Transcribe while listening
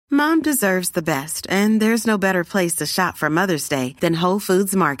Mom deserves the best, and there's no better place to shop for Mother's Day than Whole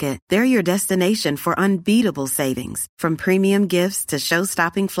Foods Market. They're your destination for unbeatable savings, from premium gifts to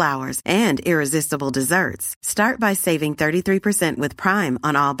show-stopping flowers and irresistible desserts. Start by saving 33% with Prime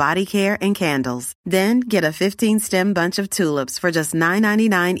on all body care and candles. Then get a 15-stem bunch of tulips for just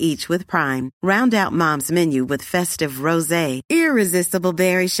 $9.99 each with Prime. Round out Mom's menu with festive rosé, irresistible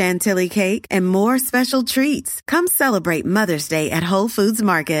berry chantilly cake, and more special treats. Come celebrate Mother's Day at Whole Foods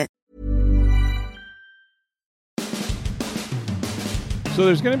Market. So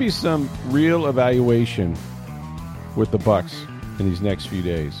there's going to be some real evaluation with the Bucs in these next few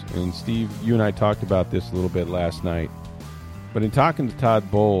days. And Steve, you and I talked about this a little bit last night. But in talking to Todd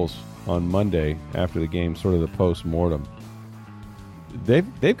Bowles on Monday after the game, sort of the post-mortem,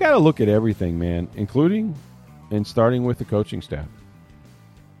 they've got to look at everything, man, including and starting with the coaching staff.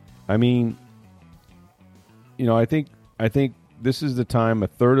 I mean, you know, I think this is the time, a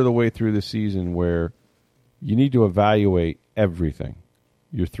third of the way through the season, where you need to evaluate everything.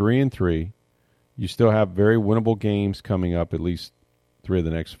 You're 3-3. You still have very winnable games coming up, at least 3 of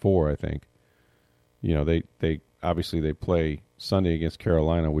the next 4, I think. You know, they obviously they play Sunday against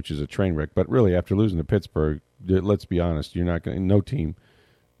Carolina, which is a train wreck. But really, after losing to Pittsburgh, let's be honest, you're not going. No team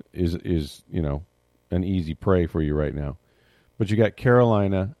is you know, an easy prey for you right now. But you got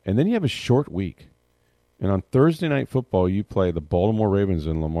Carolina, and then you have a short week. And on Thursday Night Football, you play the Baltimore Ravens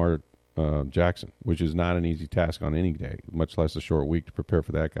and Lamar Jackson, which is not an easy task on any day, much less a short week to prepare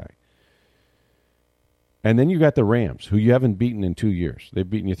for that guy. And then you got the Rams, who you haven't beaten in 2 years. They've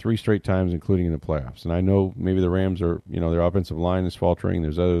beaten you 3 straight times, including in the playoffs. And I know maybe the Rams are, you know, their offensive line is faltering.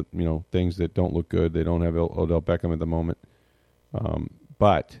 There's other, you know, things that don't look good. They don't have Odell Beckham at the moment.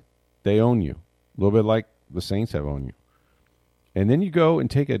 But they own you, a little bit like the Saints have owned you. And then you go and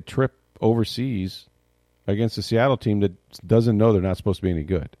take a trip overseas against a Seattle team that doesn't know they're not supposed to be any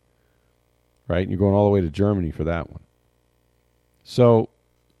good. Right? And you're going all the way to Germany for that one. So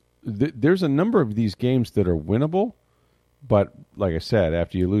there's a number of these games that are winnable, but like I said,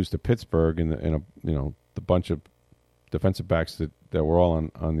 after you lose to Pittsburgh and the bunch of defensive backs that were all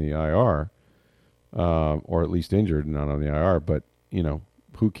on the IR, or at least injured, not on the IR, but you know,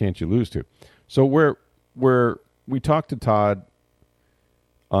 who can't you lose to? So we talked to Todd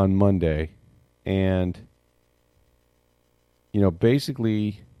on Monday, and you know,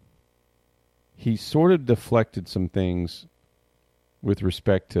 basically, he sort of deflected some things with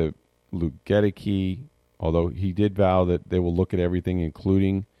respect to Luke Gedeke, although he did vow that they will look at everything,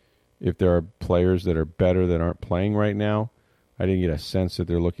 including if there are players that are better that aren't playing right now. I didn't get a sense that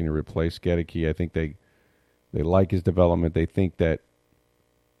they're looking to replace Gedeke. I think they like his development. They think that,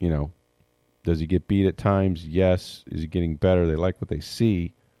 you know, does he get beat at times? Yes. Is he getting better? They like what they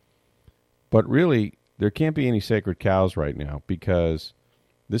see. But really, there can't be any sacred cows right now because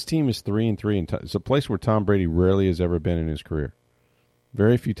this team is 3-3, and it's a place where Tom Brady rarely has ever been in his career.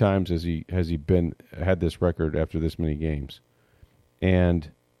 Very few times has he had this record after this many games, and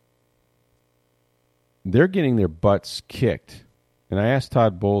they're getting their butts kicked. And I asked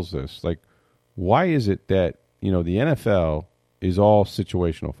Todd Bowles this, like, why is it that, you know, the NFL is all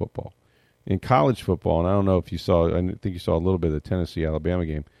situational football? In college football, and I don't know if you saw, I think you saw a little bit of the Tennessee-Alabama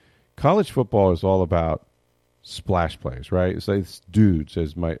game. College football is all about splash plays, right? It's like it's dudes,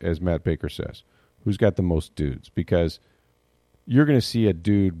 as Matt Baker says. Who's got the most dudes? Because you're going to see a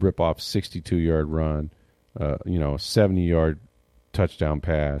dude rip off 62-yard run, you know, a 70-yard touchdown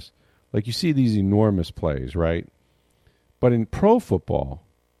pass. Like you see these enormous plays, right? But in pro football,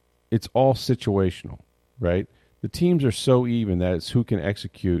 it's all situational, right? The teams are so even that it's who can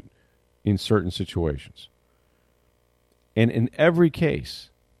execute in certain situations. And in every case,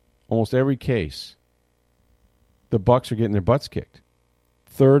 almost every case, the Bucs are getting their butts kicked.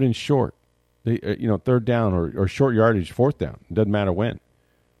 Third and short. They, you know, third down or short yardage, fourth down. It doesn't matter when.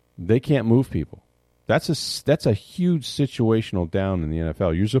 They can't move people. That's a huge situational down in the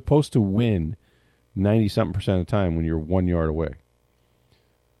NFL. You're supposed to win 90-something% of the time when you're 1 yard away.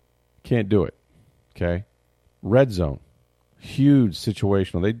 Can't do it. Okay? Red zone. Huge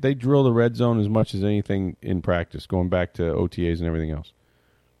situational. They drill the red zone as much as anything in practice, going back to OTAs and everything else.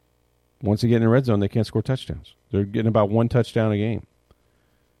 Once they get in the red zone, they can't score touchdowns. They're getting about 1 touchdown a game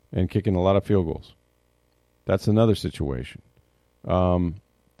and kicking a lot of field goals. That's another situation.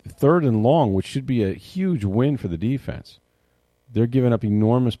 Third and long, which should be a huge win for the defense. They're giving up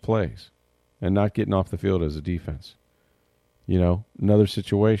enormous plays and not getting off the field as a defense. You know, another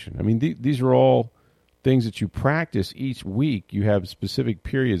situation. I mean, these are all things that you practice each week. You have specific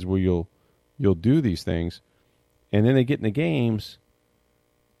periods where you'll do these things, and then they get in the games.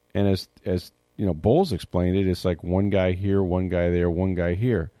 And as you know, Bowles explained it, it's like one guy here, one guy there, one guy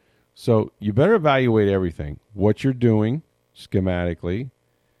here. So you better evaluate everything. What you're doing schematically,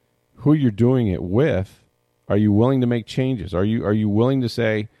 who you're doing it with. Are you willing to make changes? Are you willing to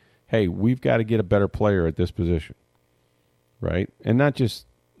say, hey, we've got to get a better player at this position, right? And not just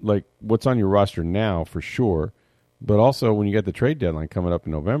like what's on your roster now for sure, but also when you get the trade deadline coming up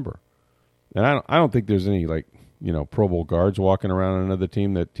in November. And I don't think there's any Pro Bowl guards walking around on another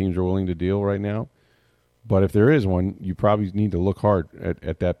team that teams are willing to deal right now. But if there is one, you probably need to look hard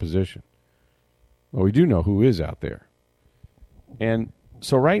at that position. Well, we do know who is out there. And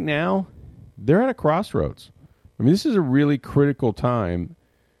so right now, they're at a crossroads. I mean, this is a really critical time.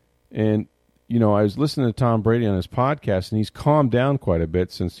 And, I was listening to Tom Brady on his podcast, and he's calmed down quite a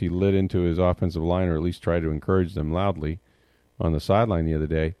bit since he lit into his offensive line, or at least tried to encourage them loudly on the sideline the other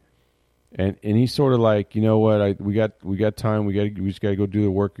day. And he's sort of like, you know what, we got time, we just got to go do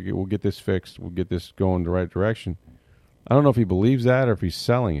the work. We'll get this fixed. We'll get this going the right direction. I don't know if he believes that or if he's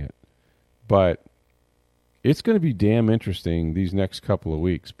selling it, but it's going to be damn interesting these next couple of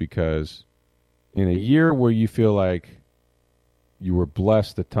weeks, because in a year where you feel like you were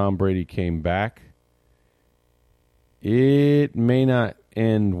blessed that Tom Brady came back, it may not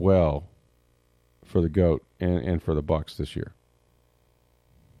end well for the GOAT and for the Bucs this year.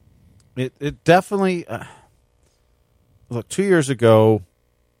 It definitely look, 2 years ago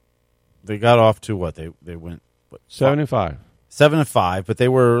they got off to what they went 7-5, 7-5, but they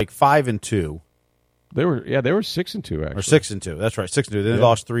were like 5-2. They were 6-2 actually, or 6-2. That's right, 6-2. Then they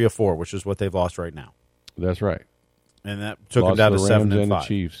lost 3 or 4, which is what they've lost right now. That's right, and that took them down to 7-5. And the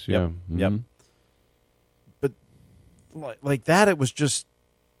Chiefs, yeah. Yep. Mm-hmm. Yep. But like that, it was just.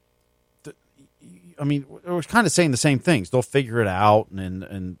 I mean, it was kind of saying the same things. They'll figure it out,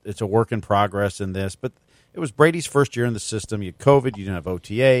 and it's a work in progress in this. But it was Brady's first year in the system. You had COVID. You didn't have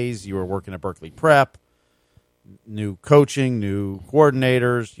OTAs. You were working at Berkeley Prep. New coaching, new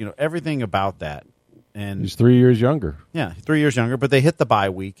coordinators, everything about that. And he's 3 years younger. Yeah, 3 years younger. But they hit the bye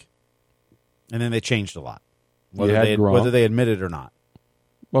week, and then they changed a lot, whether they admit it or not.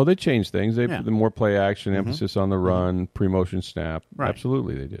 Well, they changed things. They put the more play action, emphasis on the run, pre-motion snap. Right.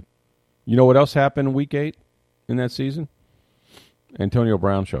 Absolutely, they did. You know what else happened in Week 8 in that season? Antonio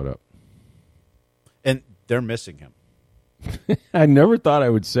Brown showed up. And they're missing him. I never thought I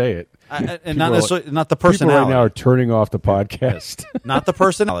would say it. And not necessarily, not the personality. People right now are turning off the podcast. Not the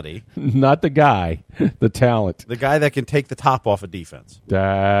personality. Not the guy. The talent. The guy that can take the top off a defense.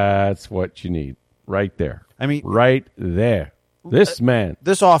 That's what you need. Right there. I mean, right there. This man.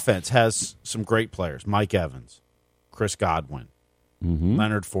 This offense has some great players. Mike Evans, Chris Godwin,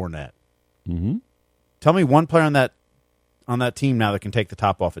 Leonard Fournette. Mm-hmm. Tell me one player on that team now that can take the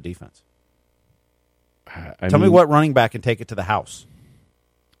top off a defense. Tell me what running back can take it to the house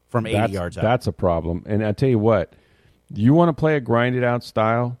from 80 yards out. That's a problem. And I tell you what, you want to play a grinded out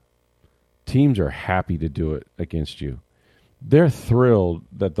style, teams are happy to do it against you. They're thrilled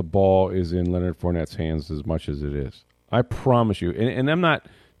that the ball is in Leonard Fournette's hands as much as it is. I promise you. And I'm not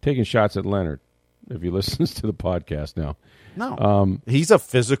taking shots at Leonard if he listens to the podcast now. No, he's a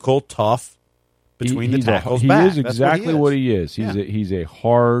physical, tough, between the tackles back. He is exactly what he is. He's a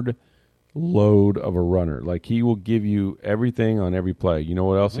hard load of a runner. Like, he will give you everything on every play. You know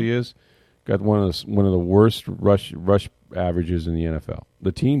what else he is? Got one of the worst rush averages in the NFL.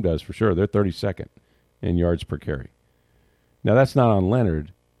 The team does for sure. They're 32nd in yards per carry. Now that's not on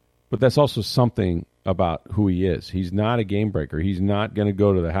Leonard, but that's also something about who he is. He's not a game breaker. He's not going to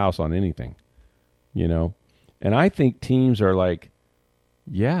go to the house on anything, And I think teams are like,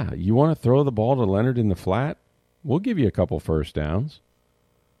 yeah, you want to throw the ball to Leonard in the flat? We'll give you a couple first downs.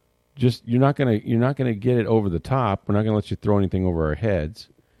 Just you're not gonna get it over the top. We're not gonna let you throw anything over our heads.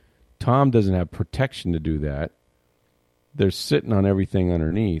 Tom doesn't have protection to do that. They're sitting on everything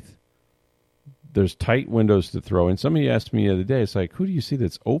underneath. There's tight windows to throw. And somebody asked me the other day, it's like, who do you see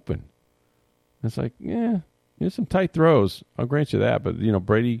that's open? And it's like, there's some tight throws. I'll grant you that. But,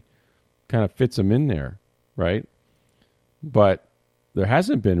 Brady kind of fits them in there, right? But there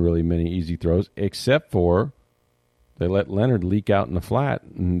hasn't been really many easy throws, except for they let Leonard leak out in the flat,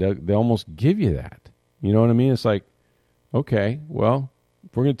 and they almost give you that. You know what I mean? It's like, okay, well,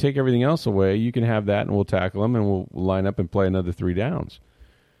 if we're going to take everything else away, you can have that, and we'll tackle them, and we'll line up and play another 3 downs.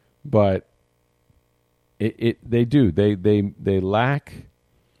 But they do. They lack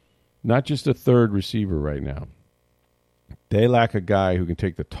not just a third receiver right now. They lack a guy who can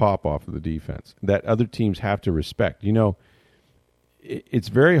take the top off of the defense that other teams have to respect. It's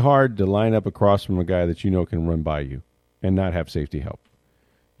very hard to line up across from a guy that can run by you and not have safety help.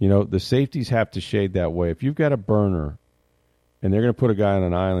 The safeties have to shade that way. If you've got a burner and they're going to put a guy on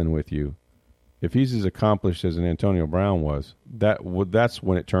an island with you, if he's as accomplished as an Antonio Brown was, that's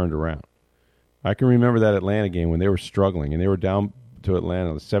when it turned around. I can remember that Atlanta game when they were struggling, and they were down to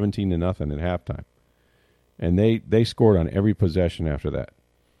Atlanta 17-0 at halftime. And they scored on every possession after that.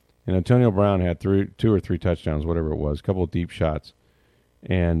 And Antonio Brown had 2 or 3 touchdowns, whatever it was, a couple of deep shots.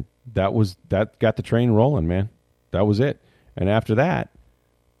 And that got the train rolling, man. That was it. And after that,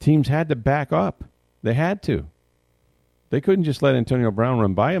 teams had to back up. They had to. They couldn't just let Antonio Brown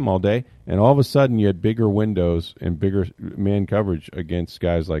run by him all day, and all of a sudden you had bigger windows and bigger man coverage against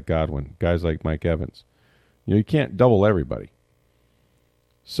guys like Godwin, guys like Mike Evans. You can't double everybody.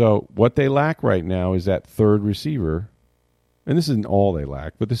 So what they lack right now is that third receiver, and this isn't all they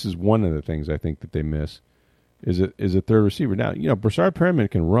lack, but this is one of the things I think that they miss, is a third receiver. Now, Brashard Perriman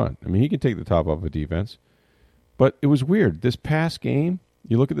can run. I mean, he can take the top off a defense. But it was weird. This past game,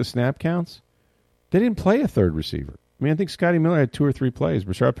 you look at the snap counts, they didn't play a third receiver. I mean, I think Scotty Miller had 2 or 3 plays.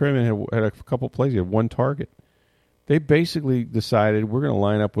 Brashard Perriman had a couple plays. He had 1 target. They basically decided we're going to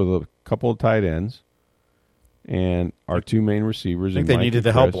line up with a couple of tight ends and our 2 main receivers. I think they needed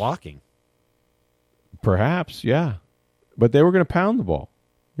the help blocking. Perhaps, yeah. But they were going to pound the ball.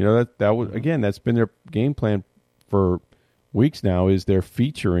 That was, again, that's been their game plan for weeks now, is they're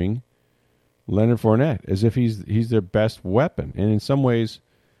featuring Leonard Fournette as if he's their best weapon. And in some ways,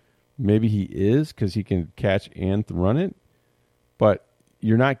 maybe he is, because he can catch and run it, but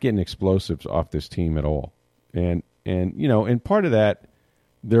you're not getting explosives off this team at all. And part of that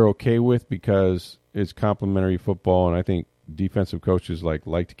they're okay with because it's complementary football, and I think defensive coaches like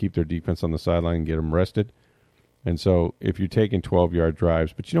to keep their defense on the sideline and get them rested. And so if you're taking 12-yard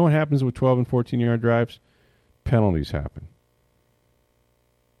drives, but you know what happens with 12 and 14-yard drives? Penalties happen.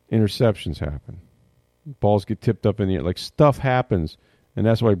 Interceptions happen. Balls get tipped up in the air. Like, stuff happens. And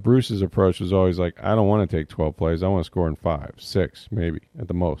that's why Bruce's approach was always like, I don't want to take 12 plays. I want to score in 5, 6, maybe, at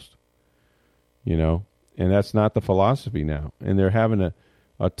the most. And that's not the philosophy now. And they're having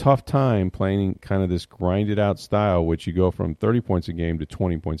a tough time playing kind of this grinded-out style, which you go from 30 points a game to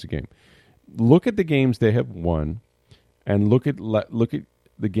 20 points a game. Look at the games they have won, and look at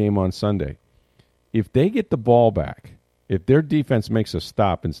the game on Sunday. If they get the ball back, if their defense makes a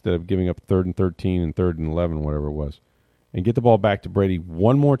stop instead of giving up 3rd and 13 and 3rd and 11, whatever it was, and get the ball back to Brady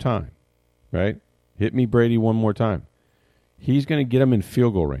one more time, right? Hit me, Brady, one more time. He's going to get them in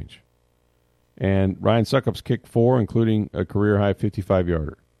field goal range. And Ryan Succop's kicked 4, including a career-high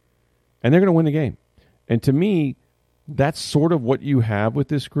 55-yarder. And they're going to win the game. And to me, that's sort of what you have with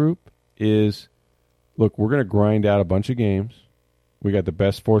this group is, look, we're going to grind out a bunch of games. We got the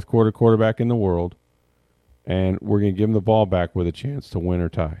best fourth-quarter quarterback in the world, and we're going to give him the ball back with a chance to win or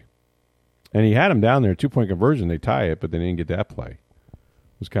tie. And he had him down there, 2-point conversion. They tie it, but they didn't get that play.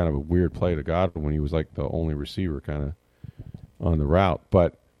 It was kind of a weird play to Godwin when he was like the only receiver kind of on the route.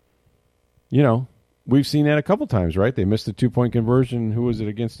 But, we've seen that a couple times, right? They missed the 2-point conversion. Who was it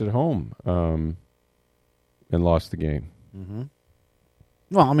against at home? And lost the game. Mm-hmm.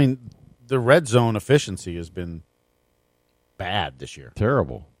 Well, I mean, the red zone efficiency has been bad this year.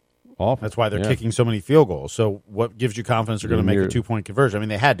 Terrible. Awful. That's why they're kicking so many field goals. So what gives you confidence they're going to make a 2-point conversion? I mean,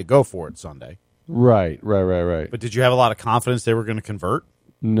 they had to go for it Sunday. Right. But did you have a lot of confidence they were going to convert?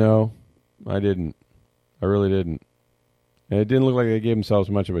 No, I didn't. I really didn't. And it didn't look like they gave themselves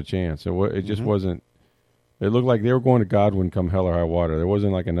much of a chance. It just wasn't. It looked like they were going to Godwin come hell or high water. There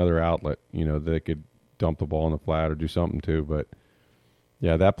wasn't like another outlet, that they could dump the ball in the flat or do something to. But,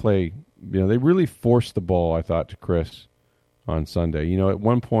 yeah, that play, they really forced the ball, I thought, to Chris on Sunday. At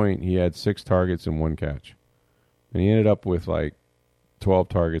one point he had 6 targets and 1 catch. And he ended up with like 12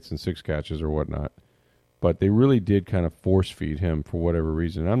 targets and 6 catches or whatnot. But they really did kind of force feed him for whatever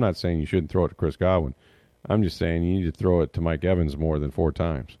reason. And I'm not saying you shouldn't throw it to Chris Godwin. I'm just saying you need to throw it to Mike Evans more than 4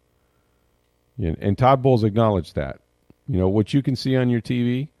 times. And Todd Bowles acknowledged that. What you can see on your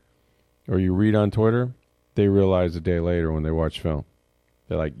TV or you read on Twitter, they realize a day later when they watch film.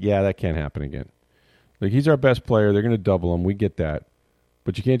 They're like, yeah, that can't happen again. Like, he's our best player. They're going to double him. We get that.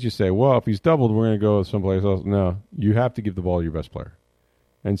 But you can't just say, well, if he's doubled, we're going to go someplace else. No, you have to give the ball to your best player.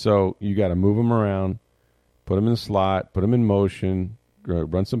 And so you got to move him around, put him in the slot, put him in motion,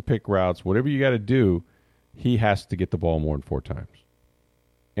 run some pick routes, whatever you got to do. He has to get the ball more than 4 times.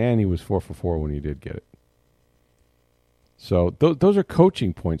 And he was 4 for 4 when he did get it. So those are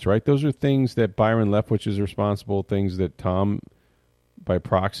coaching points, right? Those are things that Byron Leftwich is responsible, things that Tom, by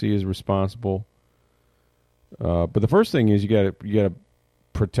proxy, is responsible. But the first thing is you got to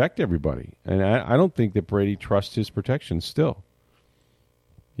protect everybody. And I don't think that Brady trusts his protection still.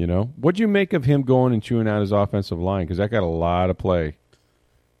 What'd you make of him going and chewing out his offensive line? Because that got a lot of play.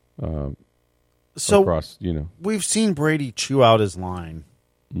 Across, we've seen Brady chew out his line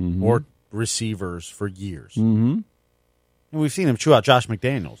or receivers for years. Mm-hmm. And we've seen him chew out Josh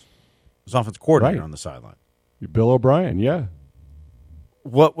McDaniels, his offensive coordinator, Right. on the sideline. Bill O'Brien, yeah.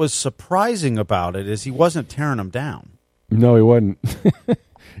 What was surprising about it is he wasn't tearing him down. No, he wasn't.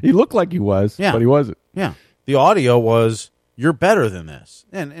 He looked like he was, Yeah. but he wasn't. Yeah. The audio was, "You're better than this."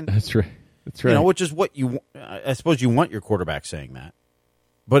 And That's right. That's right. which is what I suppose you want your quarterback saying that.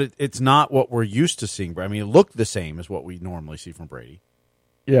 But it's not what we're used to seeing. I mean, it looked the same as what we normally see from Brady.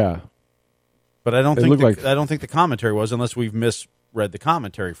 yeah. But I don't It think looked like- I don't think the commentary was, unless we've misread the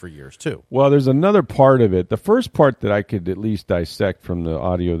commentary for years too. Well, there's another part of it. The first part that I could at least dissect from the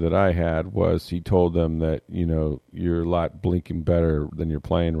audio that I had was he told them that, you're a lot blinking better than you're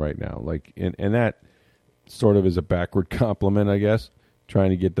playing right now. Like, and that sort of is a backward compliment, I guess, trying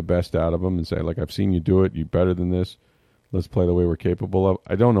to get the best out of them and say, like, I've seen you do it. You're better than this. Let's play the way we're capable of.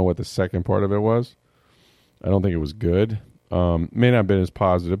 I don't know what the second part of it was. I don't think it was good. May not have been as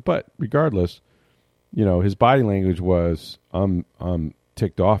positive, but regardless, his body language was, I'm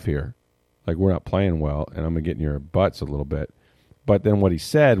ticked off here. Like, we're not playing well, and I'm going to get in your butts a little bit. But then what he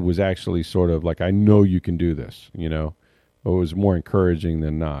said was actually sort of like, I know you can do this, It was more encouraging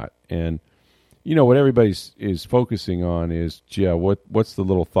than not. And, what everybody is focusing on is, what's the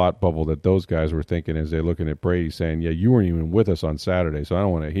little thought bubble that those guys were thinking as they're looking at Brady saying, yeah, you weren't even with us on Saturday, so I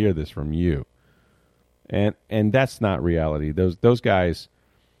don't want to hear this from you. And that's not reality. Those guys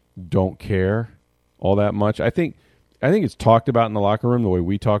don't care all that much. I think it's talked about in the locker room the way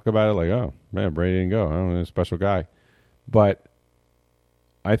we talk about it, like, oh, man, Brady didn't go. I don't know, he's a special guy. But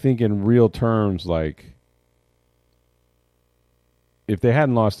I think in real terms, like, if they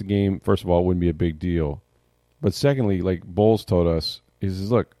hadn't lost the game, first of all, it wouldn't be a big deal. But secondly, like Bowles told us, he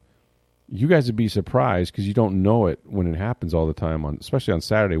says, look, you guys would be surprised because you don't know it when it happens all the time, especially on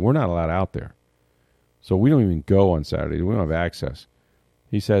Saturday. We're not allowed out there. So we don't even go on Saturday. We don't have access.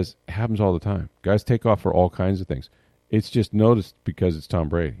 He says, it happens all the time. Guys take off for all kinds of things. It's just noticed because it's Tom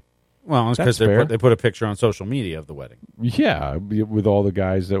Brady. Well, it's because they put a picture on social media of the wedding. Yeah, with all the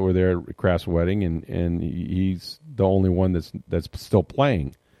guys that were there at Kraft's wedding, and he's the only one that's still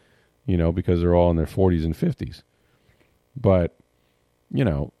playing, because they're all in their 40s and 50s. But,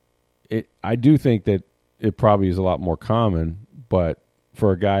 I do think that it probably is a lot more common, but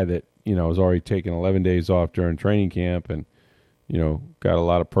for a guy that, has already taken 11 days off during training camp and, got a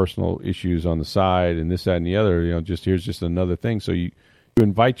lot of personal issues on the side and this, that, and the other, here's just another thing. So you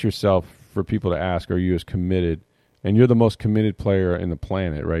invite yourself for people to ask, are you as committed? And you're the most committed player in the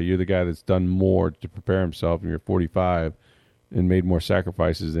planet, right? You're the guy that's done more to prepare himself, and you're 45 and made more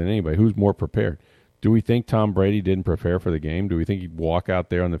sacrifices than anybody. Who's more prepared? Do we think Tom Brady didn't prepare for the game? Do we think he'd walk out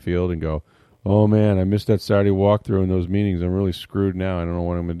there on the field and go, oh, man, I missed that Saturday walkthrough in those meetings. I'm really screwed now. I don't know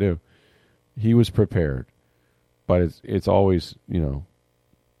what I'm going to do. He was prepared. But it's always,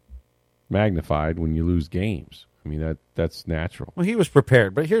 magnified when you lose games. I mean, that's natural. Well, he was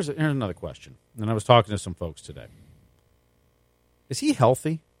prepared, but here's another question. And I was talking to some folks today. Is he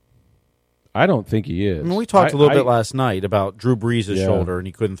healthy? I don't think he is. I mean, we talked a little bit last night about Drew Brees' shoulder, and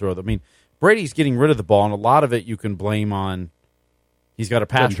he couldn't throw I mean, Brady's getting rid of the ball, and a lot of it you can blame on he's got a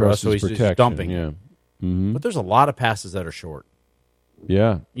pass rush, so he's just dumping. Yeah. Mm-hmm. But there's a lot of passes that are short.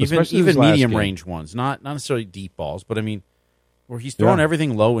 Yeah. Even medium range ones, not necessarily deep balls, but I mean, where he's throwing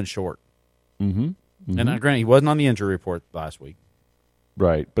everything low and short. Mm-hmm. Mm-hmm. And granted, he wasn't on the injury report last week.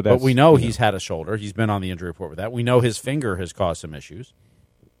 Right. But we know he's had a shoulder. He's been on the injury report with that. We know his finger has caused some issues.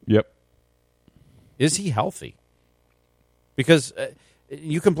 Yep. Is he healthy? Because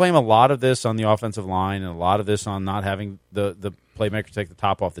you can blame a lot of this on the offensive line and a lot of this on not having the playmaker take the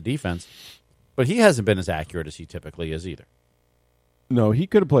top off the defense. But he hasn't been as accurate as he typically is either. No, he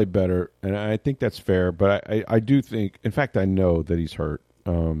could have played better, and I think that's fair. But I do think, in fact, I know that he's hurt.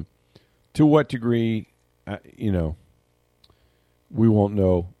 To what degree, we won't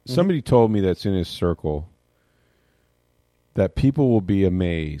know. Mm-hmm. Somebody told me that's in his circle that people will be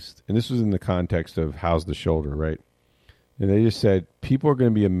amazed, and this was in the context of how's the shoulder, right? And they just said people are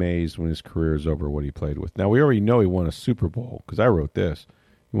going to be amazed when his career is over what he played with. Now, we already know he won a Super Bowl because I wrote this.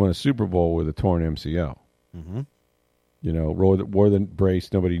 He won a Super Bowl with a torn MCL. Mm-hmm. Wore the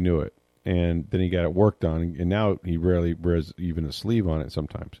brace, nobody knew it. And then he got it worked on, and now he rarely wears even a sleeve on it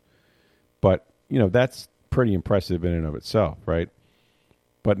sometimes. But, that's pretty impressive in and of itself, right?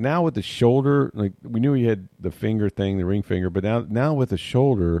 But now with the shoulder, like we knew he had the finger thing, the ring finger, but now with the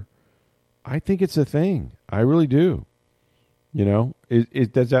shoulder, I think it's a thing. I really do.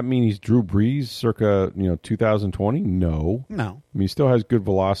 Does that mean he's Drew Brees circa 2020? No. No. I mean, he still has good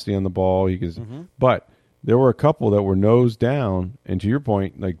velocity on the ball. But there were a couple that were nose down, and to your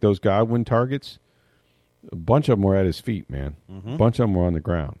point, like those Godwin targets, a bunch of them were at his feet, man. Mm-hmm. A bunch of them were on the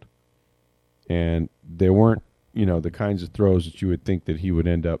ground. and they weren't, the kinds of throws that you would think that he would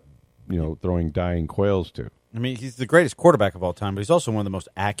end up, throwing dying quails to. I mean, he's the greatest quarterback of all time, but he's also one of the most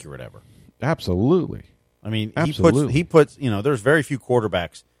accurate ever. Absolutely. I mean, Absolutely. he puts, there's very few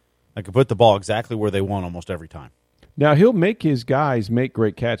quarterbacks that can put the ball exactly where they want almost every time. Now he'll make his guys make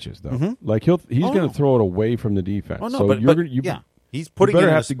great catches, though. Mm-hmm. Like he's going to throw it away from the defense. Oh no, so he's putting you better it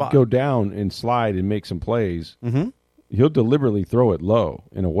in have a to spot. go down and slide and make some plays. Mm-hmm. He'll deliberately throw it low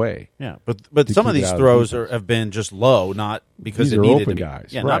in a way. Yeah, but some of keep it these out of throws defense. have been just low, not because These it are needed open to be. guys.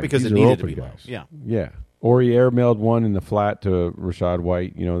 Yeah, Right. not because These it are needed to open be guys. low. Yeah. Yeah. Or he airmailed one in the flat to Rashad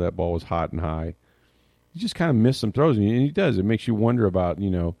White. That ball was hot and high. He just kind of missed some throws, and he does. It makes you wonder about,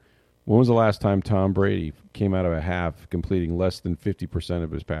 when was the last time Tom Brady came out of a half completing less than 50%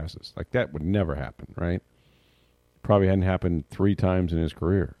 of his passes? Like, that would never happen, right? Probably hadn't happened 3 times in his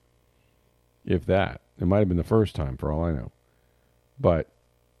career, if that. It might have been the first time, for all I know. But,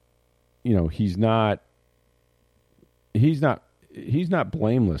 he's not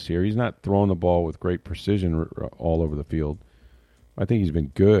blameless here. He's not throwing the ball with great precision all over the field. I think he's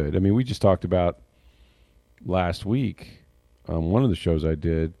been good. I mean, we just talked about last week on one of the shows I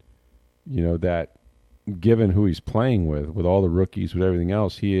did, that given who he's playing with all the rookies, with everything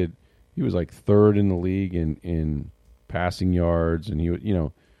else, he was like 3rd in the league in passing yards, and he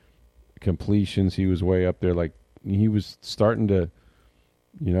would, completions. He was way up there. Like, he was starting to,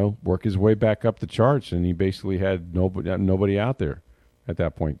 work his way back up the charts, and he basically had nobody out there at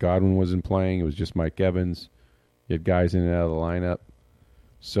that point. Godwin wasn't playing. It was just Mike Evans. He had guys in and out of the lineup.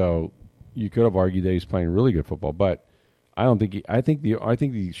 So you could have argued that he's playing really good football, but I don't think I think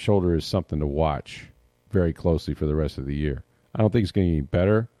the shoulder is something to watch very closely for the rest of the year. I don't think it's going to get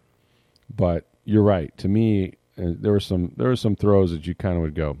better, but you're right. To me, there were some throws that you kind of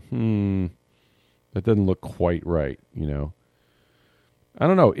would go, that doesn't look quite right. I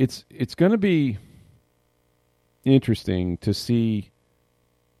don't know. It's going to be interesting to see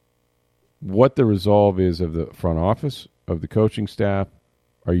what the resolve is of the front office, of the coaching staff.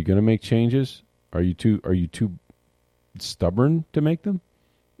 Are you going to make changes? Are you too stubborn to make them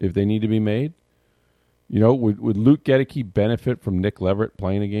if they need to be made? Would Luke Gedeke benefit from Nick Leverett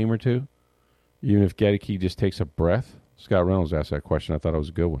playing a game or two, even if Gedeke just takes a breath? Scott Reynolds asked that question. I thought it was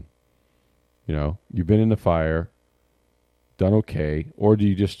a good one. You've been in the fire, done okay, or do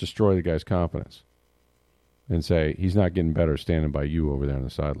you just destroy the guy's confidence and say he's not getting better standing by you over there on the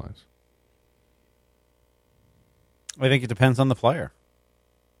sidelines? I think it depends on the player.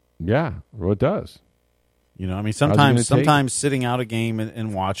 Yeah, well, it does. Sometimes sitting out a game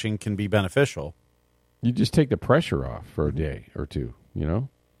and watching can be beneficial. You just take the pressure off for a day or two, Does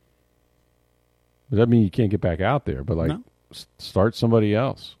that mean you can't get back out there? But No. Start somebody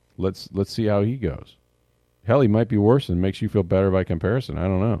else. Let's see how he goes. Hell, he might be worse and makes you feel better by comparison. I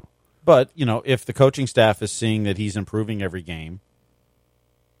don't know. But, if the coaching staff is seeing that he's improving every game,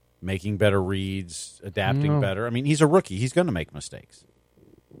 making better reads, adapting better. I mean, he's a rookie. He's going to make mistakes.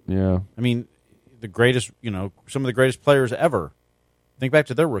 Yeah. I mean, the greatest, some of the greatest players ever. Think back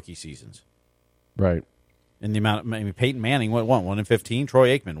to their rookie seasons. Right. And the amount of, Peyton Manning, what, 1-15?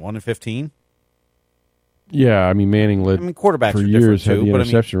 Troy Aikman, 1-15? Yeah, I mean, Manning led quarterbacks for are years, different had too. the But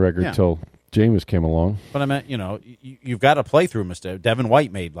interception record until Jameis came along. But I meant, you've got to play through mistakes. Devin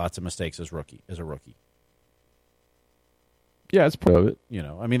White made lots of mistakes as a rookie. Yeah, it's part of it.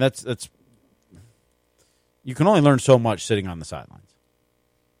 That's you can only learn so much sitting on the sidelines.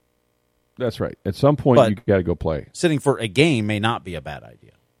 That's right. At some point, you got to go play. Sitting for a game may not be a bad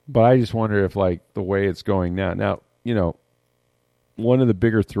idea. But I just wonder if, the way it's going now, one of the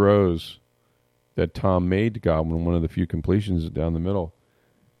bigger throws that Tom made to Godwin, one of the few completions down the middle,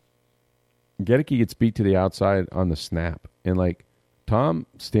 Gedeke gets beat to the outside on the snap. And, Tom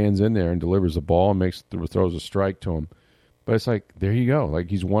stands in there and delivers the ball and throws a strike to him. But it's there you go.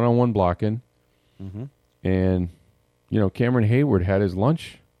 He's one-on-one blocking. Mm-hmm. And, Cameron Hayward had his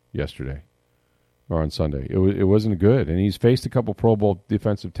lunch yesterday or on Sunday. It wasn't good. And he's faced a couple Pro Bowl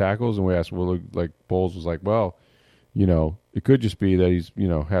defensive tackles, and we asked, Bowles was it could just be that he's,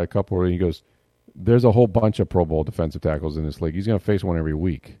 had a couple, and he goes, there's a whole bunch of Pro Bowl defensive tackles in this league. He's going to face one every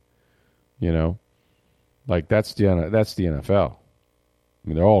week. That's the NFL. I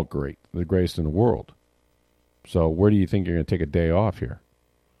mean, they're all great. They're the greatest in the world. So where do you think you're going to take a day off here?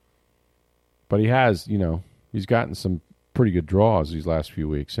 But he has, he's gotten some pretty good draws these last few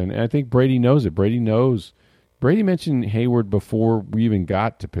weeks. And I think Brady knows it. Brady mentioned Hayward before we even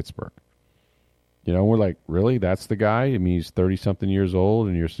got to Pittsburgh. We're like, really? That's the guy? I mean, he's 30-something years old,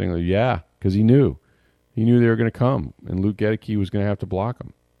 and you're saying, yeah, because he knew. He knew they were going to come, and Luke Gedeke was going to have to block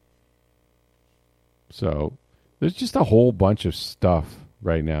him. So there's just a whole bunch of stuff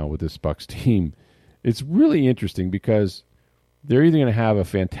right now with this Bucks team. It's really interesting because they're either going to have a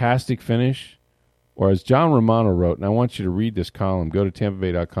fantastic finish, or as John Romano wrote, and I want you to read this column, go to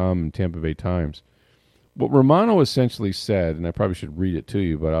TampaBay.com and Tampa Bay Times. What Romano essentially said, and I probably should read it to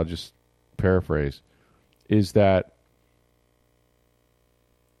you, but I'll just paraphrase, is that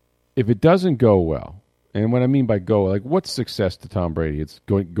if it doesn't go well, and what I mean by go, like what's success to Tom Brady? It's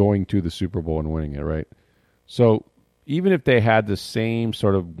going to the Super Bowl and winning it, right? So even if they had the same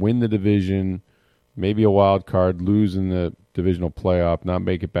sort of win the division, maybe a wild card, lose in the divisional playoff, not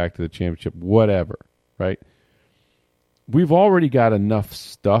make it back to the championship, whatever, right? We've already got enough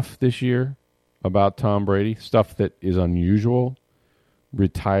stuff this year about Tom Brady, stuff that is unusual,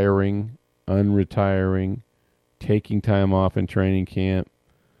 retiring, unretiring, taking time off in training camp,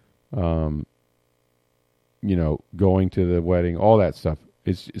 going to the wedding, all that stuff.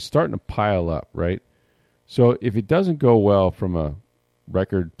 It's starting to pile up, right? So if it doesn't go well from a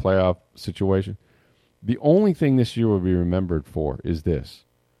record playoff situation, the only thing this year will be remembered for is this.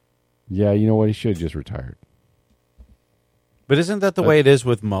 Yeah, you know what? He should have just retired. But isn't that the way it is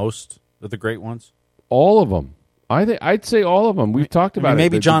with most of the great ones? All of them. I'd say all of them. We've talked about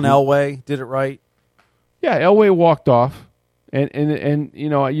maybe it. John Elway did it right. Yeah, Elway walked off. And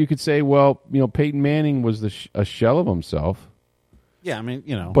you could say, well, Peyton Manning was a shell of himself. Yeah, I mean,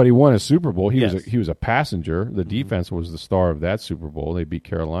 But he won a Super Bowl. Yes. He was a passenger. The defense was the star of that Super Bowl. They beat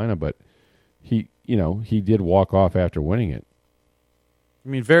Carolina, but he did walk off after winning it. I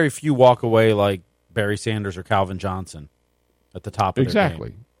mean, very few walk away like Barry Sanders or Calvin Johnson at the top of their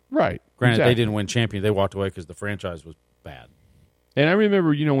game. Right. Granted, they didn't win champion. They walked away because the franchise was bad. And I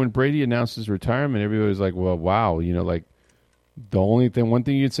remember, when Brady announced his retirement, everybody was like, well, wow, the one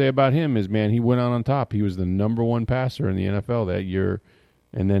thing you'd say about him is, man, he went out on top. He was the number one passer in the NFL that year,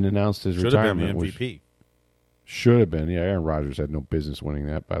 and then announced his retirement. Should have been the MVP. Should have been. Yeah, Aaron Rodgers had no business winning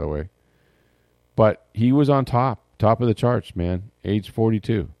that, by the way. But he was on top of the charts, man, age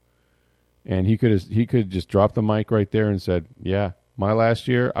 42. And he could just drop the mic right there and said, yeah, my last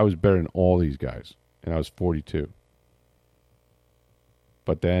year, I was better than all these guys, and I was 42.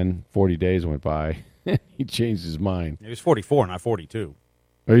 But then 40 days went by. He changed his mind. He was 44, not 42.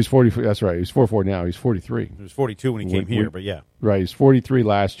 Oh, he's 44. That's right. He's 44 now. He's 43. He was 42 when he came here, but yeah. Right. He's 43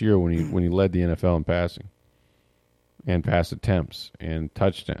 last year when he led the NFL in passing and pass attempts and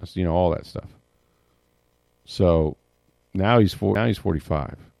touchdowns, all that stuff. So now he's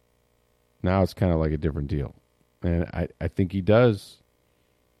 45. Now it's kind of like a different deal. And I think he does,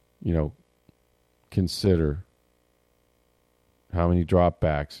 consider how many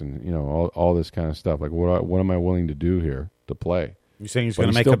dropbacks and, all this kind of stuff. Like, what am I willing to do here to play? You saying he's going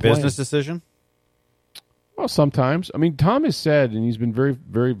to make a business decision? Well, sometimes. I mean, Tom has said, and he's been very,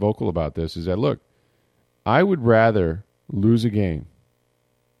 very vocal about this, is that, look, I would rather lose a game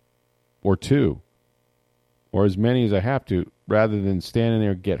or two or as many as I have to rather than stand in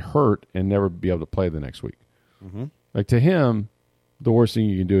there, get hurt, and never be able to play the next week. Mm-hmm. Like, to him, the worst thing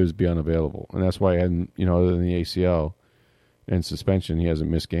you can do is be unavailable. And that's why, other than the ACL and suspension, he hasn't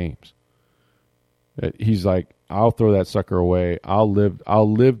missed games. He's like, I'll throw that sucker away. I'll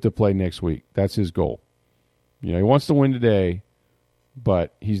live to play next week. That's his goal. He wants to win today,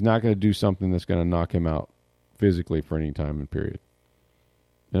 but he's not going to do something that's going to knock him out physically for any time and period.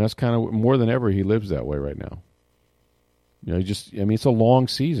 And that's kind of more than ever he lives that way right now. It's a long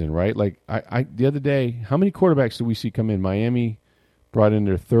season, right? Like I the other day, how many quarterbacks did we see come in? Miami brought in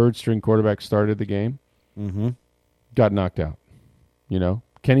their third string quarterback, started the game, got knocked out.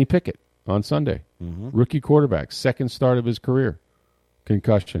 Kenny Pickett on Sunday, rookie quarterback, second start of his career,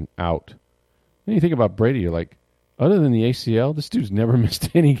 concussion, out. Then you think about Brady, you're like, other than the ACL, this dude's never missed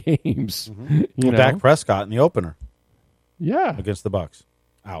any games. Dak Prescott in the opener, against the Bucks,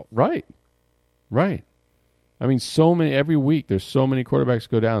 out. Right. I mean, so many every week. There's so many quarterbacks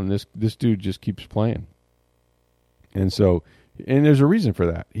go down, and this dude just keeps playing. And there's a reason for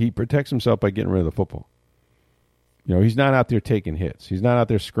that. He protects himself by getting rid of the football. He's not out there taking hits. He's not out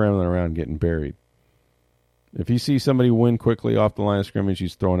there scrambling around getting buried. If he sees somebody win quickly off the line of scrimmage,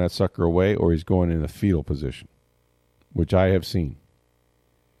 he's throwing that sucker away, or he's going in a fetal position, which I have seen.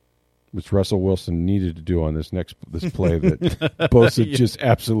 Which Russell Wilson needed to do on this play that Bosa just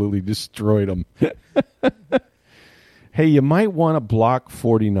absolutely destroyed him. Hey, you might want to block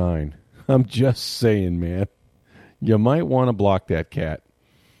 49. I'm just saying, man. You might want to block that cat.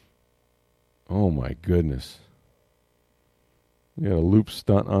 Oh, my goodness. We got a loop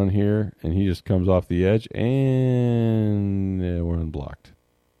stunt on here, and he just comes off the edge, and we're unblocked.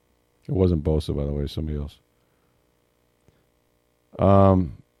 It wasn't Bosa, by the way, it was somebody else.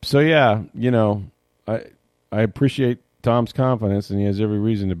 So, yeah, I appreciate Tom's confidence, and he has every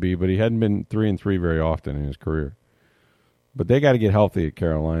reason to be, but he hadn't been 3-3 very often in his career. But they got to get healthy at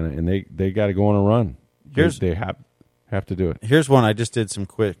Carolina, and they got to go on a run. They have to do it. Here's one. I just did some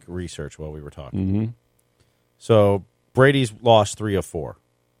quick research while we were talking. Mm-hmm. So Brady's lost 3 of 4.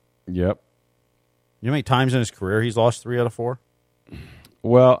 Yep. You know how many times in his career he's lost 3 out of 4?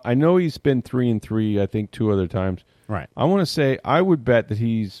 Well, I know he's been 3-3, I think 2 other times. Right. I want to say, I would bet that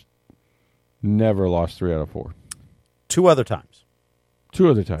he's never lost 3 out of 4. 2 other times. 2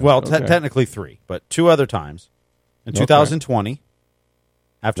 other times. Well, okay. technically 3, but 2 other times. In 2020,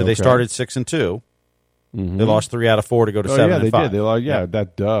 after they started 6-2, they lost 3 out of 4 to go to 7-5. Yeah, they did. They lost,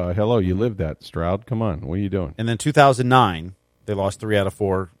 that duh. Hello, you lived that, Stroud. Come on, what are you doing? And then 2009, they lost 3 out of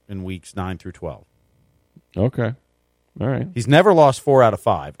 4 in weeks 9 through 12. Okay, all right. He's never lost 4 out of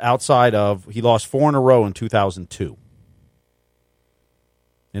 5. Outside of he lost 4 in a row in 2002,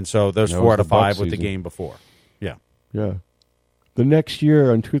 and so those 4 out of 5 with the game before. Yeah. The next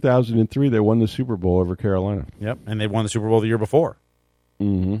year, in 2003, they won the Super Bowl over Carolina. Yep, and they won the Super Bowl the year before.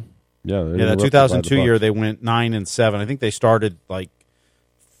 Mm-hmm. Yeah, that 2002 year they went 9-7. I think they started like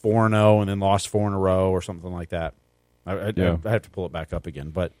 4-0 and then lost 4 in a row or something like that. I have to pull it back up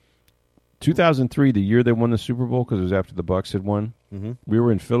again, but 2003, the year they won the Super Bowl, because it was after the Bucs had won. Mm-hmm. We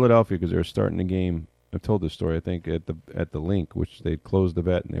were in Philadelphia because they were starting the game. I've told this story, I think, at the Link, which they'd closed the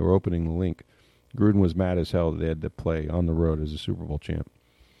vet and they were opening the Link. Gruden was mad as hell that they had to play on the road as a Super Bowl champ.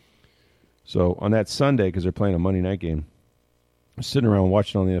 So on that Sunday, because they're playing a Monday night game, I'm sitting around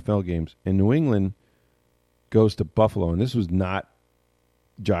watching all the NFL games, and New England goes to Buffalo, and this was not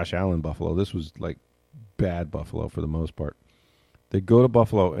Josh Allen Buffalo. This was like bad Buffalo for the most part. They go to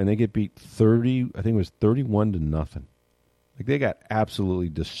Buffalo, and they get beat 30, I think it was 31-0. Like, they got absolutely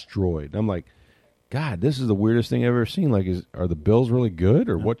destroyed. I'm like, God, this is the weirdest thing I've ever seen. Like, are the Bills really good,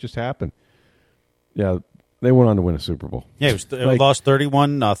 or what just happened? Yeah, they went on to win a Super Bowl. Yeah, it lost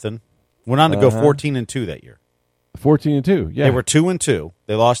 31-0. Went on to go 14-2 that year. 14-2. Yeah, they were 2-2.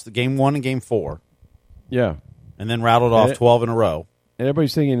 They lost the game 1 and game 4. Yeah, and then rattled off 12 in a row. And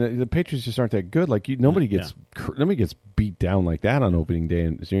everybody's thinking the Patriots just aren't that good. Like nobody gets beat down like that on opening day,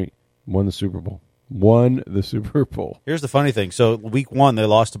 and won the Super Bowl. Won the Super Bowl. Here's the funny thing. So week 1 they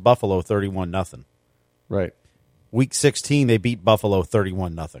lost to Buffalo 31-0. Right. Week 16 they beat Buffalo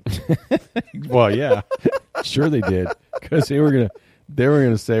 31-0. Well, yeah, sure they did, because they were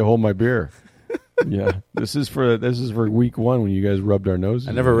gonna say hold my beer. Yeah, this is for week 1 when you guys rubbed our noses.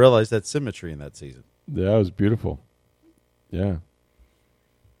 I never realized that symmetry in that season. That was beautiful. Yeah.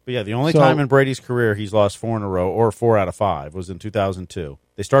 But yeah, the only time in Brady's career he's lost 4 in a row, or 4 out of 5, was in 2002.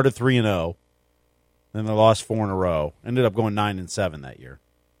 They started 3-0, then they lost 4 in a row. Ended up going 9-7 that year.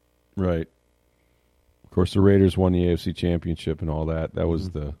 Right. Of course, the Raiders won the AFC Championship and all that. That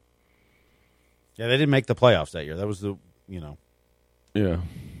was the... Yeah, they didn't make the playoffs that year. That was the, Yeah.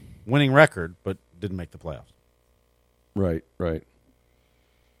 winning record, but didn't make the playoffs. Right.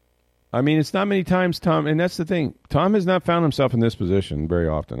 I mean, it's not many times Tom, and that's the thing. Tom has not found himself in this position very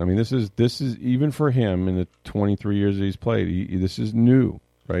often. I mean, this is even for him in the 23 years that he's played. This is new,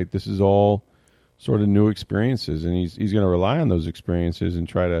 right? This is all sort of new experiences, and he's going to rely on those experiences and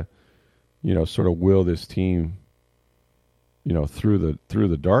try to, sort of will this team, through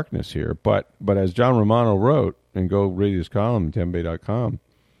the darkness here. But as John Romano wrote, and go read his column at TampaBay.com,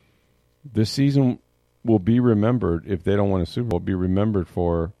 this season will be remembered, if they don't win a Super Bowl, be remembered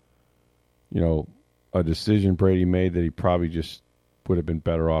for, a decision Brady made that he probably just would have been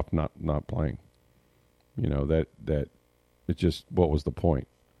better off not playing. That it's just, what was the point?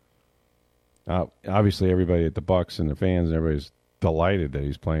 Obviously, everybody at the Bucs and the fans and everybody's delighted that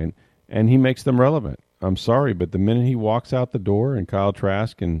he's playing, and he makes them relevant. I'm sorry, but the minute he walks out the door and Kyle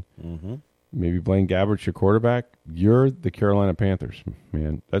Trask and maybe Blaine Gabbert's your quarterback, you're the Carolina Panthers,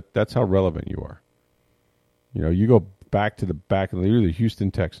 man. That's how relevant you are. You go back to the back of you're the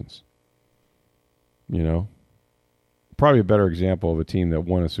Houston Texans. Probably a better example of a team that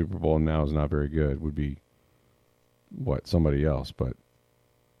won a Super Bowl and now is not very good would be somebody else, but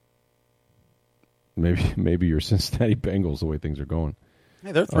maybe your Cincinnati Bengals, the way things are going.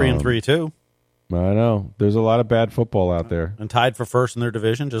 Hey, they're 3-3 too. I know. There's a lot of bad football out there, and tied for first in their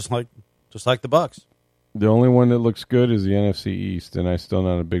division, just like the Bucs. The only one that looks good is the NFC East, and I'm still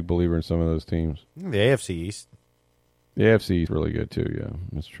not a big believer in some of those teams. The AFC East. The AFC is really good too. Yeah,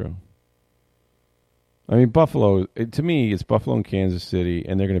 that's true. I mean, Buffalo, to me, it's Buffalo and Kansas City,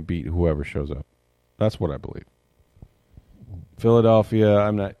 and they're going to beat whoever shows up. That's what I believe. Philadelphia,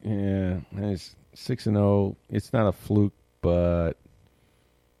 I'm not. Yeah, it's 6-0. It's not a fluke, but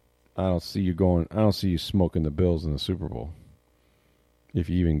I don't see you smoking the Bills in the Super Bowl, if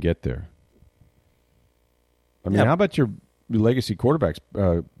you even get there. I mean, how about your legacy quarterbacks?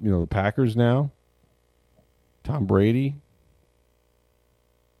 The Packers now. Tom Brady.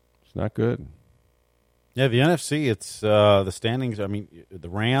 It's not good. Yeah, the NFC, it's the standings. I mean, the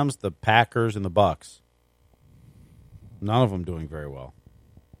Rams, the Packers, and the Bucks. None of them doing very well.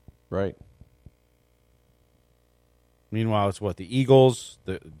 Right. Meanwhile, it's what? The Eagles,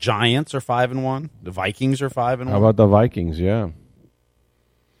 the Giants are 5-1. The Vikings are 5-1. How about the Vikings? Yeah.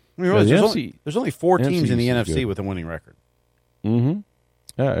 I mean, there's only 4 teams in the NFC with a winning record. Mm-hmm.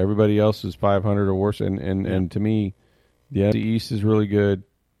 Yeah, everybody else is 500 or worse. And to me, the NFC East is really good.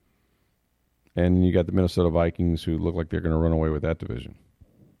 And you got the Minnesota Vikings who look like they're going to run away with that division.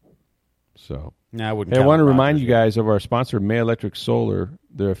 So, I wouldn't. Hey, I want to remind you guys of our sponsor, May Electric Solar.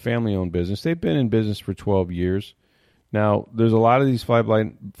 They're a family-owned business. They've been in business for 12 years. Now, there's a lot of these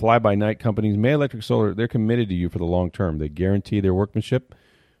fly-by-night companies. May Electric Solar, they're committed to you for the long term. They guarantee their workmanship.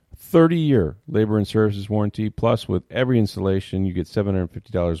 30-year labor and services warranty, plus with every installation, you get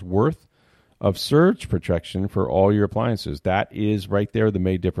 $750 worth of surge protection for all your appliances. That is right there the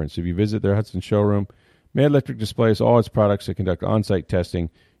May difference. If you visit their Hudson showroom, May Electric displays all its products that conduct on-site testing.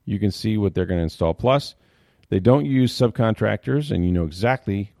 You can see what they're going to install. Plus, they don't use subcontractors, and you know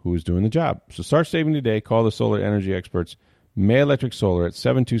exactly who is doing the job. So start saving today. Call the solar energy experts, May Electric Solar, at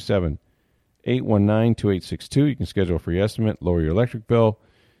 727-819-2862. You can schedule a free estimate, lower your electric bill,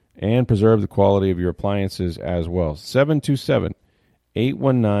 and preserve the quality of your appliances as well.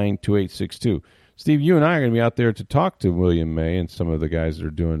 727-819-2862. Steve, you and I are going to be out there to talk to William May and some of the guys that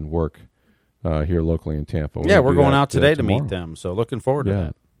are doing work here locally in Tampa. We're going out today to meet them, so looking forward to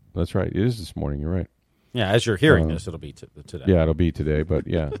that. That's right. It is this morning. You're right. Yeah, as you're hearing this, it'll be today. Yeah, it'll be today, but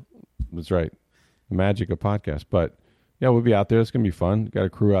yeah, that's right. The magic of podcast. But yeah, we'll be out there. It's going to be fun. Got a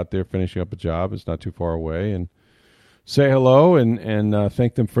crew out there finishing up a job. It's not too far away. And say hello and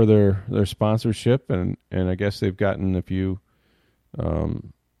thank them for their sponsorship. And I guess they've gotten a few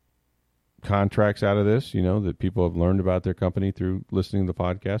contracts out of this, that people have learned about their company through listening to the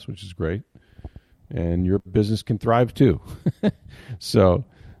podcast, which is great. And your business can thrive too. So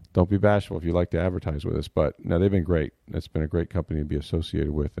don't be bashful if you like to advertise with us. But no, they've been great. It's been a great company to be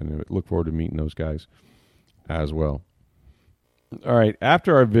associated with, and I look forward to meeting those guys as well. All right,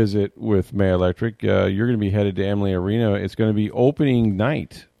 after our visit with May Electric, you're going to be headed to Amalie Arena. It's going to be opening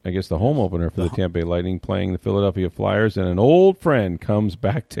night, I guess the home opener for the Tampa Bay Lightning, playing the Philadelphia Flyers, and an old friend comes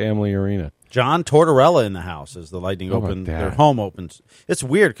back to Amalie Arena. John Tortorella in the house as the Lightning open their home opens. It's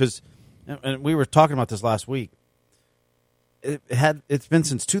weird because, and we were talking about this last week, it's been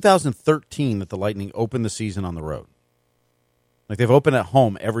since 2013 that the Lightning opened the season on the road. Like they've opened at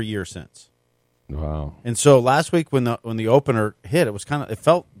home every year since. Wow. And so last week when the opener hit, it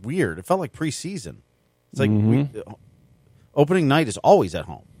felt weird. It felt like preseason. It's like opening night is always at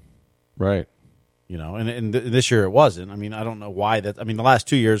home. Right. And this year it wasn't. I mean, I don't know why that. I mean, the last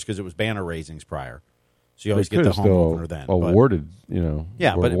 2 years because it was banner raisings prior. So you always get the home opener then. Awarded,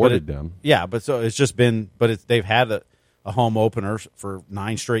 awarded them. Yeah, but so it's just been, they've had a home opener for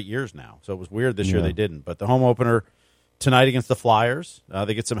 9 straight years now. So it was weird this year they didn't. But the home opener tonight against the Flyers,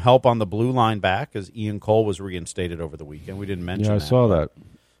 they get some help on the blue line back as Ian Cole was reinstated over the weekend. We didn't mention that. Yeah, I saw that.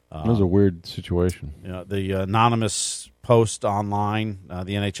 It was a weird situation. The anonymous post online,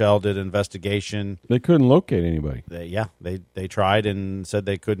 the NHL did an investigation. They couldn't locate anybody. They tried and said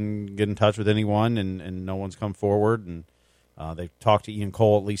they couldn't get in touch with anyone, and no one's come forward. And they talked to Ian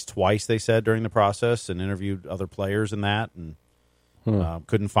Cole at least twice, they said, during the process, and interviewed other players in that, and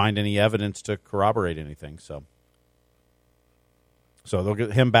couldn't find any evidence to corroborate anything. So they'll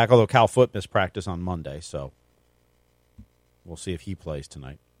get him back, although Cal Foote missed practice on Monday, so we'll see if he plays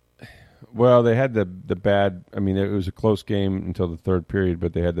tonight. Well, they had the bad. I mean, it was a close game until the third period,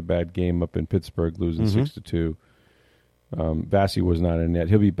 but they had the bad game up in Pittsburgh, losing 6-2. Vassie was not in net.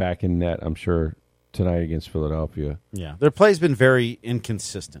 He'll be back in net, I'm sure, tonight against Philadelphia. Yeah, their play's been very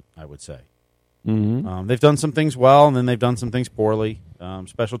inconsistent, I would say. Mm-hmm. They've done some things well, and then they've done some things poorly.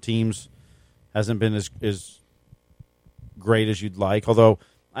 Special teams hasn't been as great as you'd like, although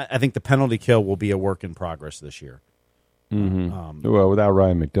I think the penalty kill will be a work in progress this year. Mm-hmm. Well, without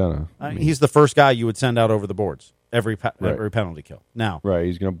Ryan McDonough. He's the first guy you would send out over the boards, every penalty kill. Now, right,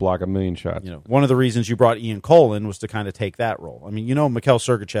 he's going to block 1,000,000 shots. One of the reasons you brought Ian Cole in was to kind of take that role. I mean, Mikhail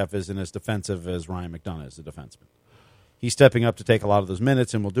Sergachev isn't as defensive as Ryan McDonough is a defenseman. He's stepping up to take a lot of those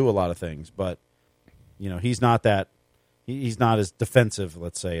minutes and will do a lot of things, but he's not that. He's not as defensive,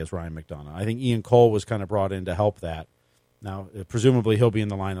 let's say, as Ryan McDonough. I think Ian Cole was kind of brought in to help that. Now, presumably he'll be in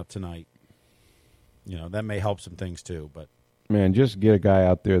the lineup tonight. That may help some things too, but man, just get a guy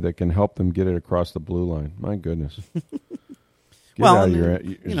out there that can help them get it across the blue line. My goodness. Well, out and of your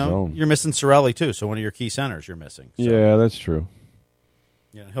then, zone. you're missing Sorelli too, so one of your key centers you're missing. So, Yeah, that's true.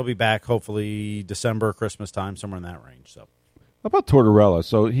 he'll be back hopefully December, Christmas time, somewhere in that range. So, How about Tortorella?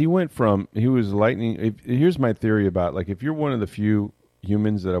 So he was Lightning. Here's my theory about, like, if you're one of the few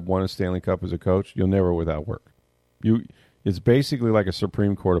humans that have won a Stanley Cup as a coach, you'll never without work. It's basically like a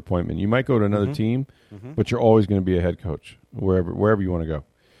Supreme Court appointment. You might go to another team, but you're always going to be a head coach wherever you want to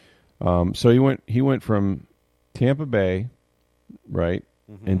go. So he went from Tampa Bay, right,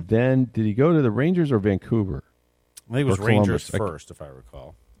 and then did he go to the Rangers or Vancouver? I think it was Or Rangers Columbus? first, if I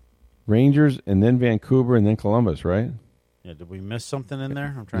recall. Rangers and then Vancouver and then Columbus, right? Yeah, did we miss something in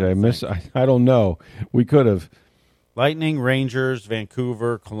there? I'm trying Did I to miss? think. I don't know. We could have. Lightning, Rangers,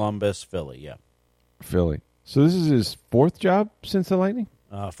 Vancouver, Columbus, Philly. Yeah, Philly. So this is his fourth job since the Lightning?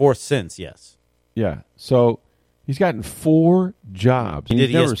 fourth since, yes. Yeah. So he's gotten 4 jobs. He and did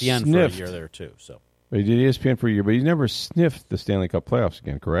he's never ESPN sniffed. for a year there too. So He did ESPN for a year, but he's never sniffed the Stanley Cup playoffs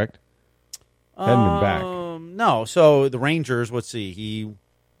again, correct? Hadn't been back. No. So the Rangers, let's see, he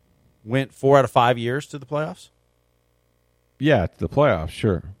went 4 out of 5 years to the playoffs. Yeah, it's the playoffs,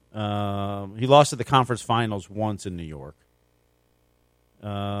 sure. He lost at the conference finals once in New York.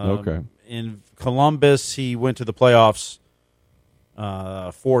 Okay. In Columbus, he went to the playoffs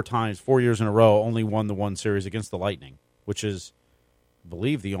 4 times, 4 years in a row, only won the one series against the Lightning, which is, I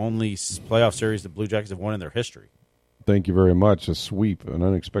believe, the only playoff series the Blue Jackets have won in their history. Thank you very much. A sweep, an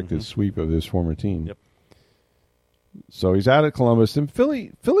unexpected sweep of this former team. Yep. So he's out at Columbus. And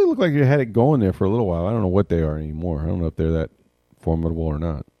Philly looked like they had it going there for a little while. I don't know what they are anymore. I don't know if they're that formidable or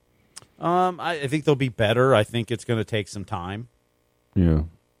not. I think they'll be better. I think it's going to take some time. Yeah.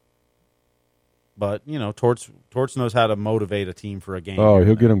 But, Torts knows how to motivate a team for a game. Oh,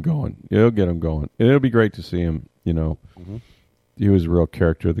 he'll get them going. He'll get them going. And it'll be great to see him, He was a real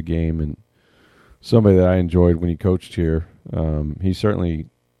character of the game and somebody that I enjoyed when he coached here. He certainly,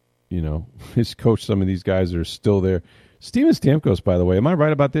 he's coached some of these guys that are still there. Steven Stamkos, by the way, am I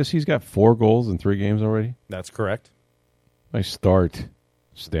right about this? He's got 4 goals in 3 games already? That's correct. Nice start,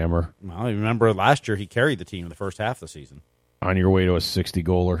 Stammer. Well, you remember last year he carried the team in the first half of the season. On your way to a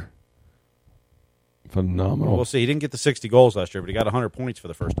 60-goaler. Phenomenal. We'll see. He didn't get the 60 goals last year, but he got 100 points for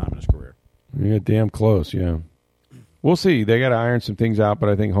the first time in his career. Yeah, damn close, yeah. We'll see. They got to iron some things out, but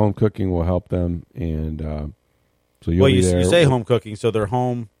I think home cooking will help them. And so you'll be there. You say home cooking, so they're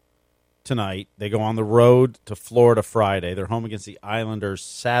home tonight. They go on the road to Florida Friday. They're home against the Islanders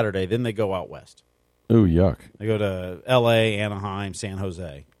Saturday. Then they go out west. Ooh, yuck. They go to L.A., Anaheim, San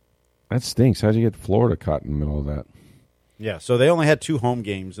Jose. That stinks. How'd you get Florida caught in the middle of that? Yeah, so they only had 2 home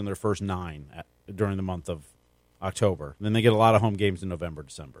games in their first 9 during the month of October. Then they get a lot of home games in November,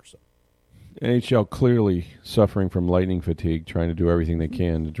 December. So NHL clearly suffering from lightning fatigue, trying to do everything they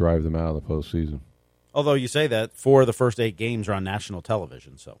can to drive them out of the postseason. Although you say that, 4 of the first 8 games are on national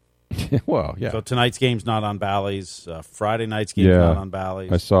television. So, well, yeah. So tonight's game's not on Bally's. Friday night's game's not on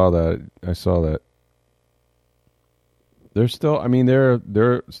Bally's. I saw that. They're still. I mean, they're a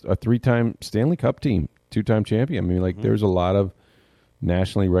 3-time Stanley Cup team, 2-time champion. I mean, there's a lot of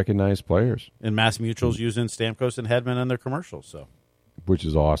nationally recognized players. And Mass Mutual's using Stamkos and Hedman in their commercials. So, which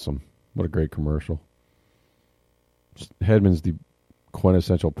is awesome. What a great commercial. Hedman's the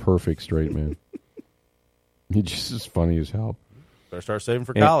quintessential perfect straight man. He's just as funny as hell. Better start saving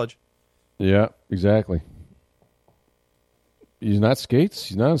for college. Yeah, exactly. He's not skates.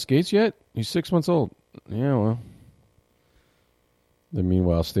 He's not on skates yet. He's 6 months old. Yeah, well. Then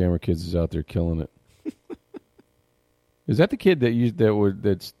meanwhile, Stammer Kids is out there killing it. Is that the kid that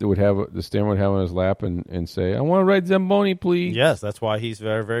would have the Stammer would have on his lap and say, "I want to ride Zamboni, please"? Yes, that's why he's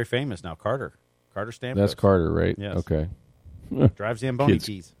very, very famous now. Carter Stamkos. That's Carter, right? Yes. Okay. Drives Zamboni Kid's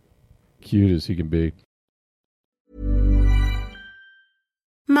keys. Cute as he can be.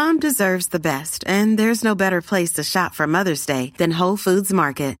 Mom deserves the best, and there's no better place to shop for Mother's Day than Whole Foods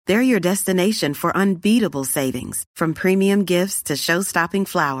Market. They're your destination for unbeatable savings, from premium gifts to show-stopping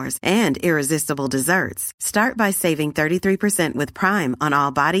flowers and irresistible desserts. Start by saving 33% with Prime on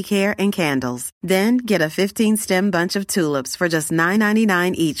all body care and candles. Then get a 15-stem bunch of tulips for just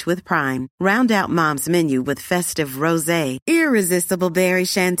 $9.99 each with Prime. Round out Mom's menu with festive rosé, irresistible berry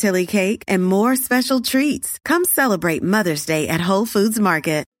chantilly cake, and more special treats. Come celebrate Mother's Day at Whole Foods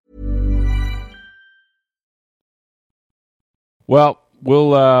Market. Well,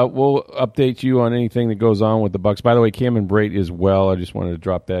 we'll update you on anything that goes on with the Bucks. By the way, Cameron Brate is well. I just wanted to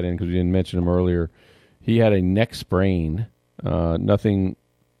drop that in because we didn't mention him earlier. He had a neck sprain, nothing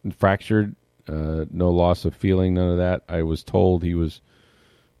fractured, no loss of feeling, none of that. I was told he was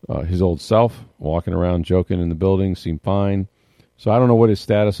his old self, walking around, joking in the building, seemed fine. So I don't know what his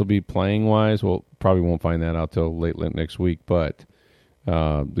status will be playing-wise. We'll probably won't find that out till late next week, but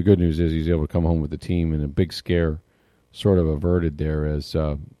The good news is he's able to come home with the team, and a big scare sort of averted there as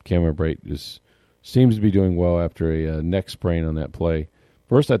Cameron Brate seems to be doing well after a neck sprain on that play.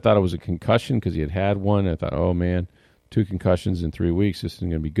 First, I thought it was a concussion because he had one. I thought, oh, man, 2 concussions in 3 weeks. This isn't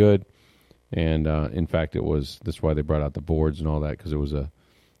going to be good. And, in fact, it was. That's why they brought out the boards and all that, because it was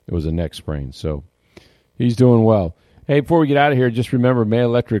a neck sprain. So he's doing well. Hey, before we get out of here, just remember, May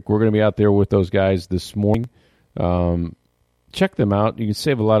Electric, we're going to be out there with those guys this morning. Check them out. You can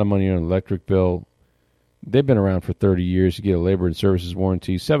save a lot of money on an electric bill. They've been around for 30 years. You get a labor and services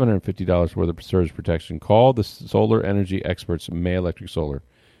warranty, $750 worth of service protection. Call the solar energy experts, May Electric Solar,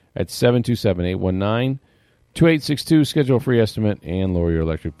 at 727-819-2862. Schedule a free estimate and lower your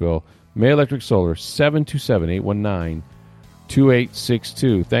electric bill. May Electric Solar,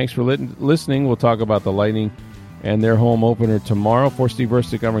 727-819-2862. Thanks for listening. We'll talk about the Lightning and their home opener tomorrow. For Steve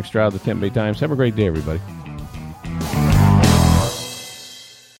Burstick, I'm Rick Stroud, the Tampa Bay Times. Have a great day, everybody.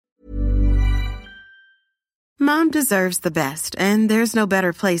 Mom deserves the best, and there's no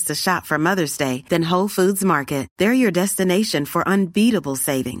better place to shop for Mother's Day than Whole Foods Market. They're your destination for unbeatable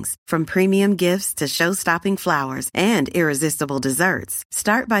savings, from premium gifts to show-stopping flowers and irresistible desserts.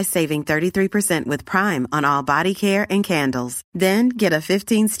 Start by saving 33% with Prime on all body care and candles. Then get a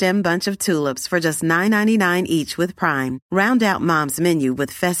 15-stem bunch of tulips for just $9.99 each with Prime. Round out Mom's menu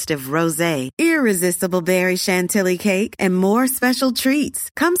with festive rosé, irresistible berry chantilly cake, and more special treats.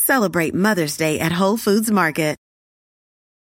 Come celebrate Mother's Day at Whole Foods Market.